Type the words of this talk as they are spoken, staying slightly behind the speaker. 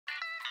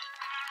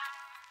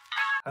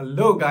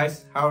Hello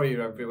guys, how are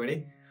you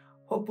everybody?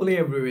 Hopefully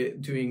everybody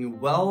doing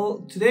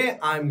well. Today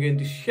I'm going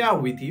to share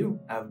with you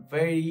a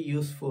very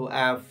useful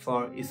app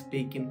for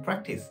speaking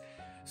practice.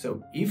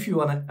 So if you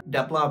want to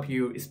develop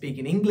your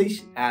speaking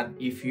English, and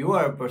if you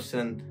are a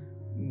person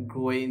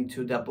going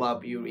to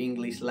develop your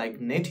English like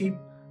native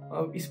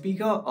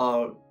speaker,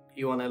 or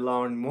you want to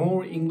learn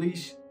more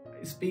English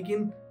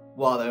speaking,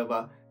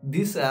 whatever,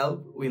 this app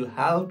will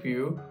help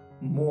you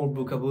more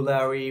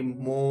vocabulary,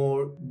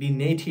 more be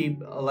native,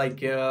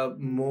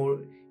 more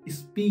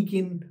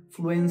speaking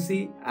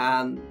fluency,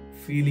 and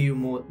feel you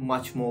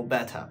much more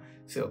better.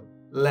 So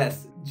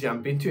let's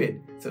jump into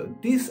it. So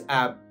this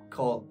app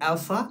called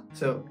ELSA.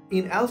 So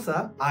in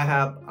ELSA, I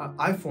have an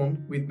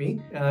iPhone with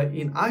me.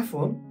 In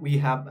iPhone, we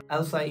have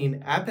ELSA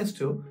in App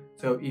Store.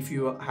 So if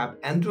you have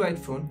Android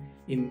phone,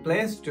 in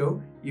Play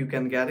Store, you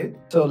can get it.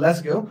 So let's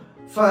go.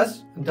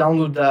 First,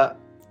 download the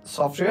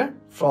software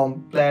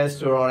from Play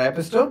Store or App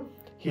Store.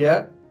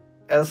 Here,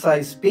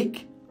 ELSA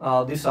Speak.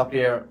 This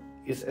software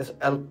is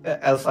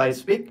ELSA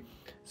Speak.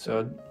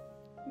 So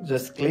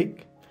just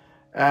click,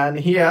 and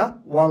here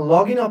one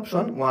login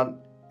option, one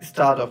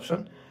start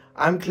option.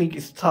 I'm click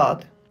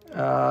start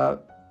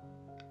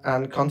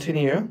and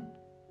continue.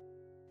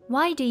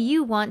 Why do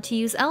you want to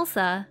use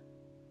ELSA?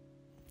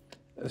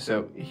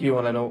 So you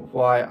want to know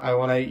why I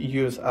want to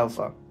use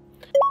ELSA.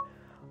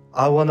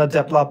 I want to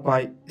develop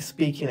my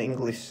speaking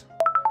English.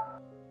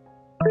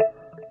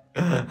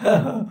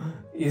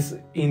 Is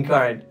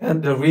incorrect,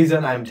 and the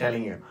reason I'm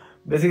telling you,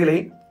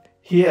 basically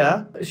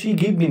here she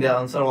give me the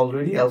answer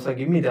already. ELSA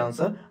give me the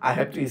answer. I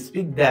have to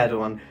speak that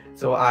one,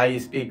 so I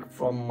speak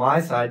from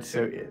my side.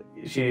 So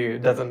she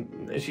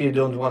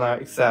don't want to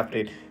accept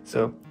it.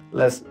 So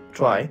let's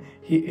try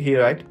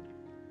here, right?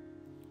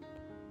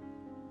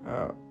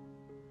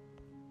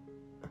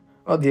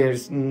 Oh, there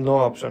is no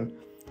option.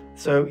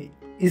 So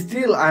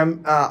still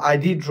I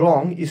did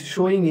wrong. It's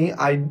showing me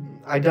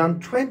I done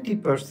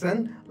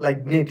 20%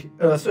 like native,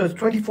 so it's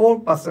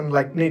 24%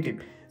 like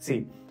native.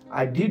 See,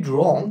 I did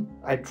wrong.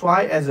 I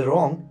try as a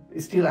wrong.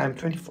 Still I'm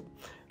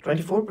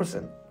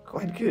 24%.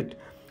 Quite good.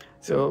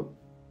 So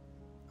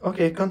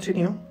okay,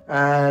 continue.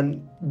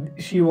 And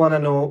she wanna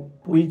know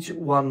which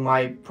one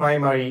my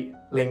primary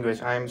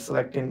language. I'm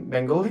selecting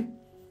Bengali.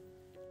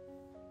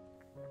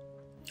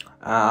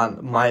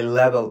 And my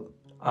level,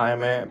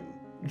 I'm a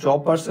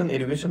job person,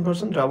 education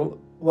person, travel.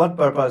 What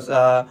purpose?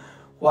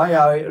 Why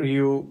are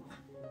you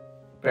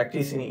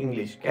practicing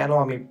English? Can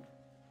I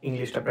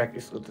English to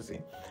practice করতেছি?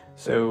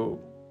 So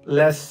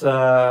let's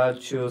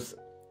choose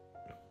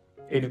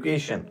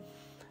education,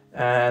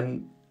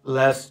 and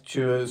let's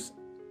choose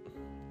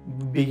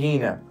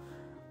beginner.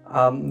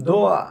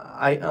 Though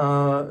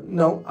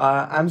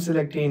I'm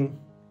selecting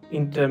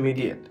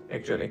intermediate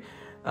actually.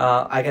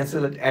 I can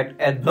select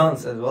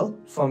advanced as well.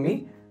 For me,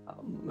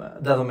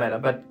 doesn't matter,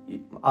 but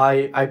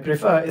I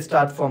prefer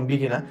start from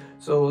beginner.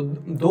 So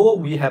though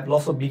we have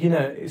lots of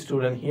beginner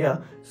student here,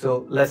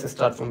 so let's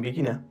start from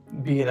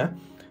beginner.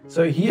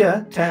 So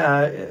here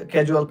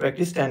casual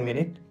practice 10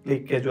 minutes.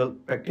 Click casual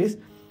practice.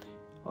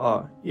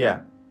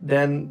 Yeah,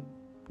 then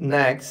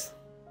next.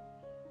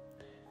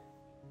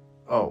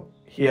 Oh,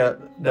 here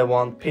they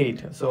want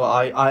paid. So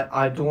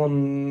I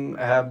don't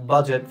have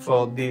budget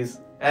for this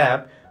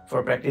app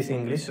for practice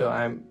English, so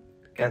I'm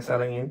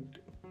canceling it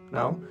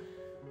now.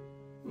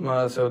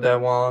 So they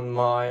want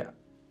my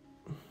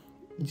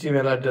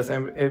Gmail address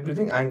and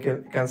everything. I'm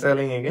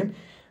canceling again,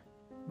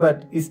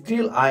 but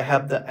still I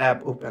have the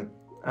app open.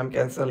 I'm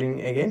canceling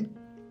again,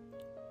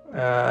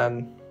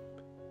 and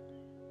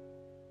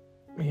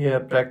here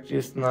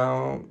practice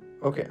now.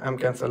 Okay, I'm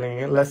canceling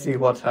again. Let's see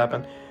what's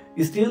happened.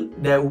 Still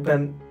they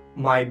open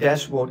my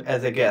dashboard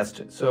as a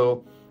guest.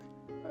 So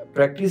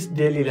practice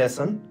daily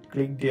lesson,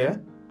 click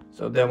there.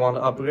 So they want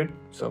to upgrade,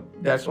 so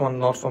that's one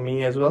not for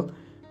me as well.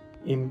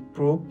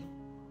 Improve.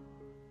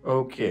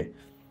 Okay,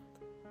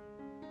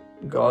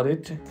 got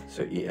it.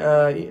 So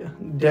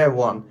day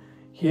one,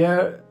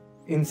 here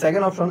in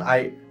second option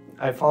I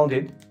found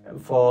it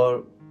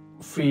for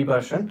free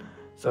version.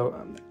 So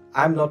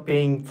I'm not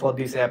paying for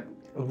this app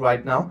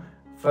right now.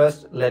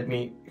 First let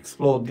me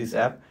explore this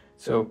app.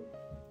 So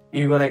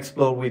you're gonna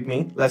explore with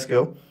me. Let's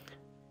go.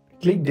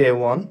 Click day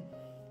one.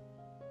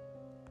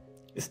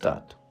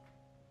 Start.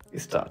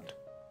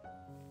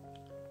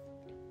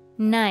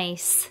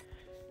 Nice.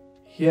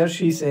 Here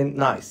she's saying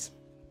nice,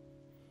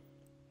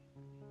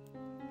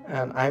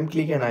 and I'm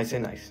clicking and I say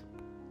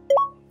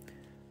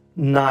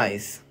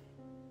nice.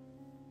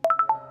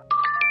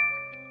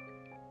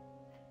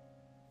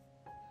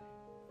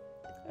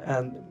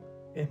 And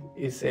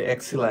it's say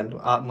excellent.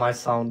 My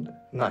sound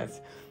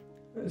nice.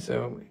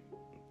 So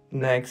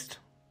next.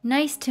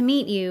 Nice to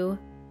meet you.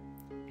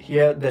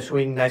 Here they're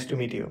showing nice to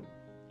meet you.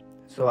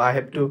 So I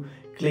have to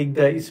click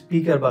the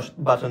speaker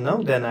button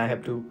now. Then I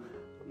have to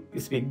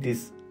speak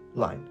this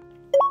line.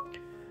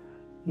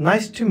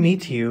 Nice to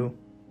meet you.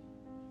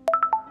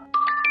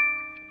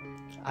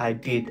 I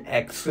did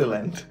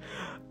excellent.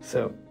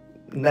 So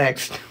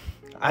next,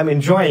 I'm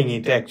enjoying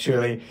it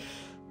actually.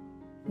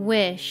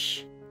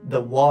 Wish. The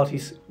what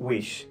is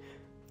wish.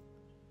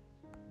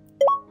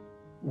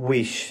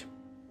 wish.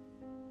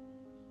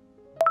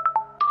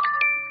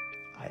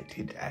 I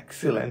did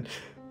excellent.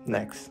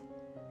 Next.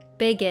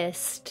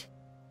 Biggest.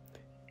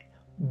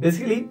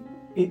 Basically,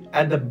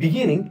 at the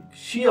beginning,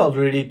 she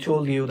already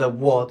told you the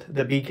word,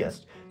 the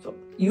biggest. So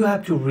you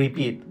have to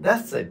repeat.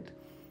 That's it.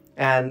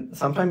 And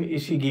sometimes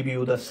if she give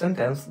you the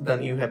sentence,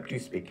 then you have to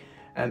speak.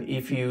 And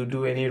if you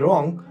do any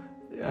wrong,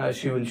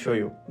 she will show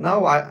you.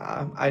 Now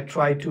I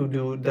try to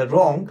do the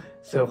wrong.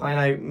 So when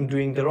I'm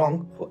doing the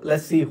wrong,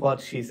 let's see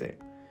what she said.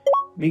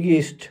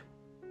 Biggest.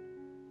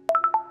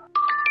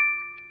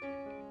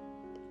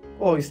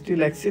 Oh, it's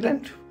still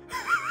excellent.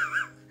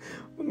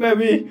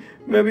 maybe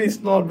it's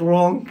not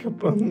wrong.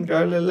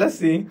 Let's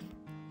see.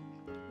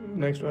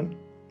 Next one.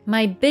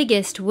 My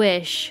biggest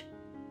wish.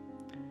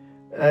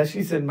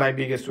 She said my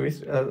biggest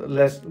wish.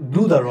 Let's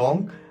do the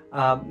wrong.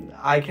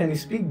 I can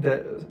speak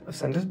the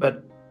sentence,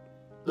 but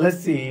let's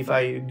see if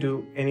I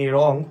do any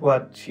wrong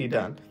what she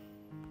done.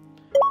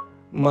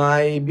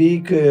 My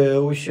big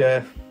wish.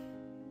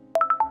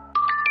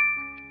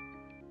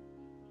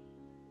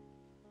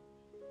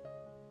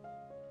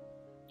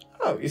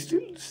 Oh, it's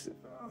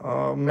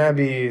still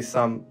maybe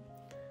some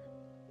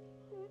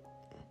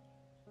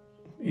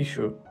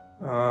issue.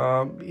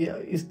 Yeah,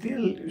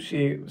 still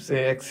she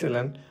say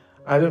excellent.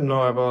 I don't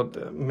know about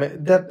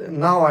that.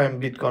 Now I am a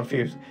bit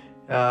confused.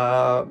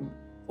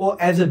 Or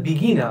as a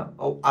beginner,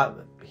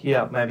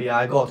 here maybe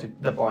I got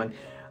it, the point.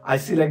 I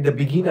select the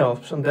beginner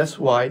option. That's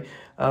why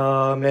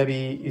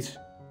maybe it's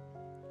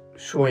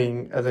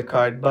showing as a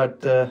card.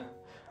 But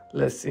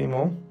let's see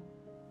more.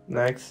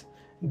 Next,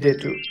 day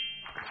 2.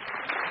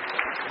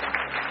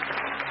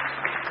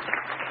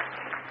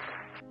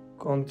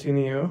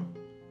 Continue.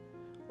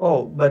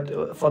 Oh,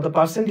 but for the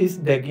percentage,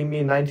 they give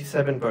me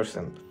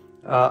 97%.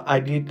 I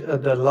did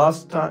the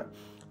last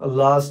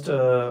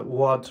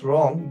word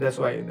wrong. That's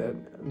why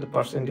the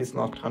percent is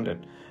not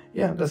 100.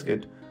 Yeah, that's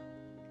good.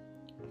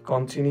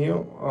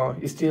 Continue.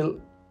 Still,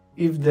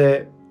 if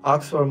they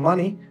ask for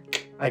money,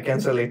 I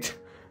cancel it.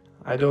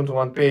 I don't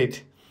want paid.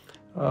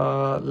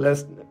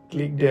 Let's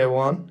click day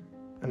 1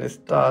 and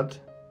start.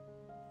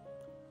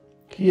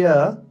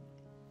 Here,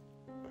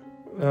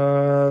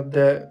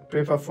 they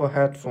prefer for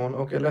headphone.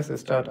 Okay, let's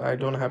start. I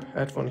don't have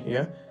headphone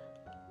here.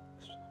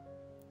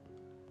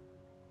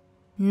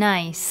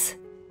 Nice.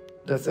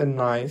 That's a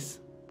nice.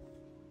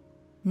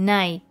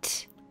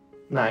 Night.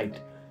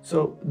 Night.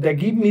 So they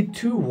give me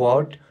 2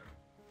 words.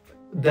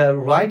 The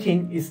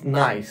writing is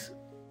nice.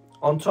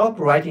 On top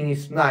writing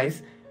is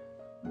nice,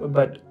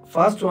 but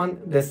first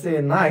one they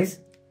say nice,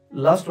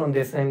 last one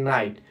they say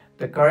night.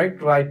 The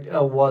correct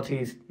word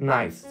is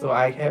nice. So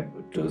I have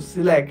to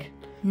select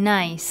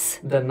Nice.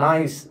 the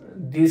nice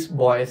this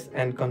voice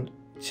and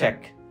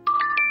check.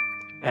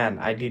 And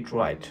I did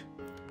right.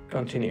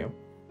 Continue.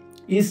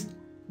 Is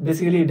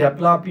basically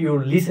develop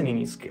your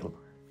listening skill.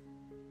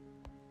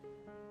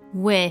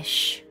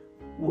 Wish.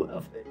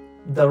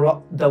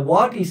 The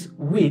word is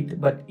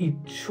with, but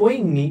it's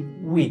showing me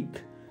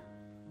with.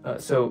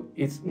 So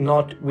it's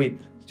not with.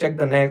 Check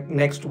the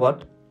next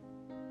word.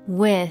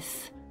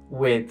 With.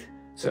 With.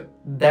 So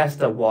that's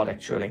the word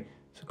actually.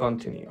 So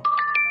continue.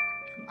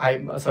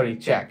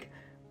 Check.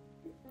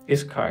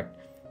 Is correct.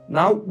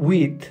 Now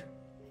with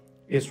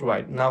is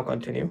right. Now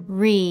continue.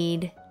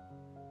 Read.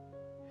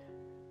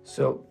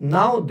 So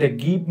now they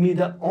give me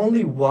the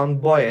only one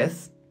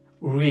voice,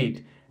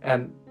 read,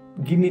 and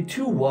give me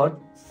 2 words,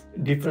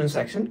 different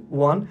section.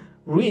 One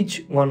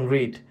reach, one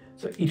read.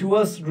 So it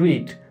was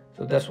read.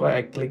 So that's why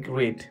I click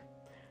read.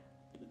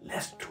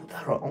 Let's do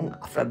the wrong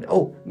after that.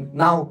 Oh,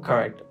 now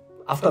correct.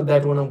 After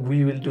that one,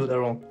 we will do the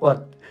wrong.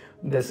 What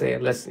they say?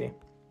 Let's see.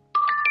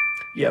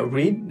 Yeah,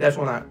 read. That's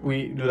one.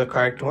 We do the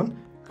correct one.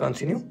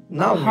 Continue.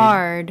 Now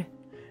hard. Read.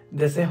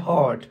 They say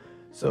hard.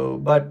 So,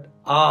 but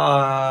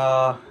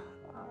I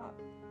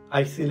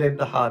select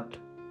the hard.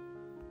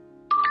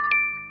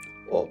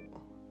 Oh,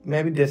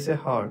 maybe they say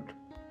hard.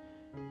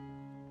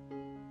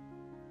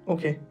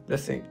 Okay,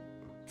 let's see.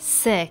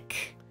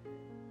 Sick.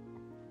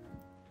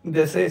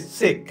 They say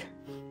sick.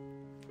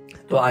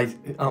 So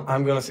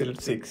I'm gonna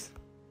select 6.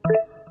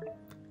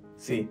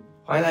 See,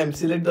 when I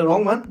select the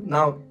wrong one,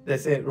 now they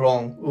say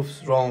wrong.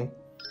 Oops, wrong.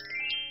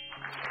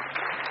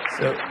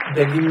 So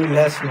they give me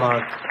less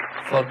mark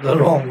for the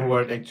wrong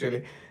word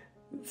actually.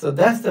 So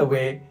that's the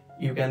way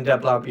you can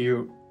develop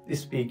your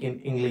speaking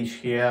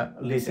English here,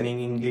 listening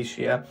English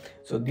here.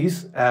 So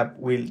this app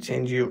will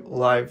change your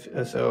life.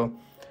 So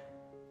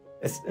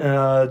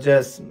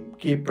just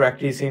keep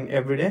practicing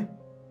every day.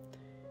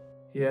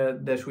 Here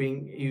they're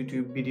showing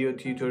YouTube video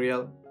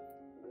tutorial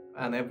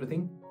and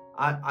everything.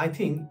 I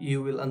think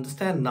you will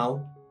understand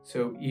now.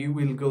 So you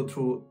will go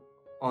through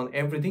on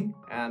everything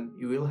and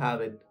you will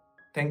have it.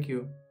 Thank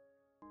you.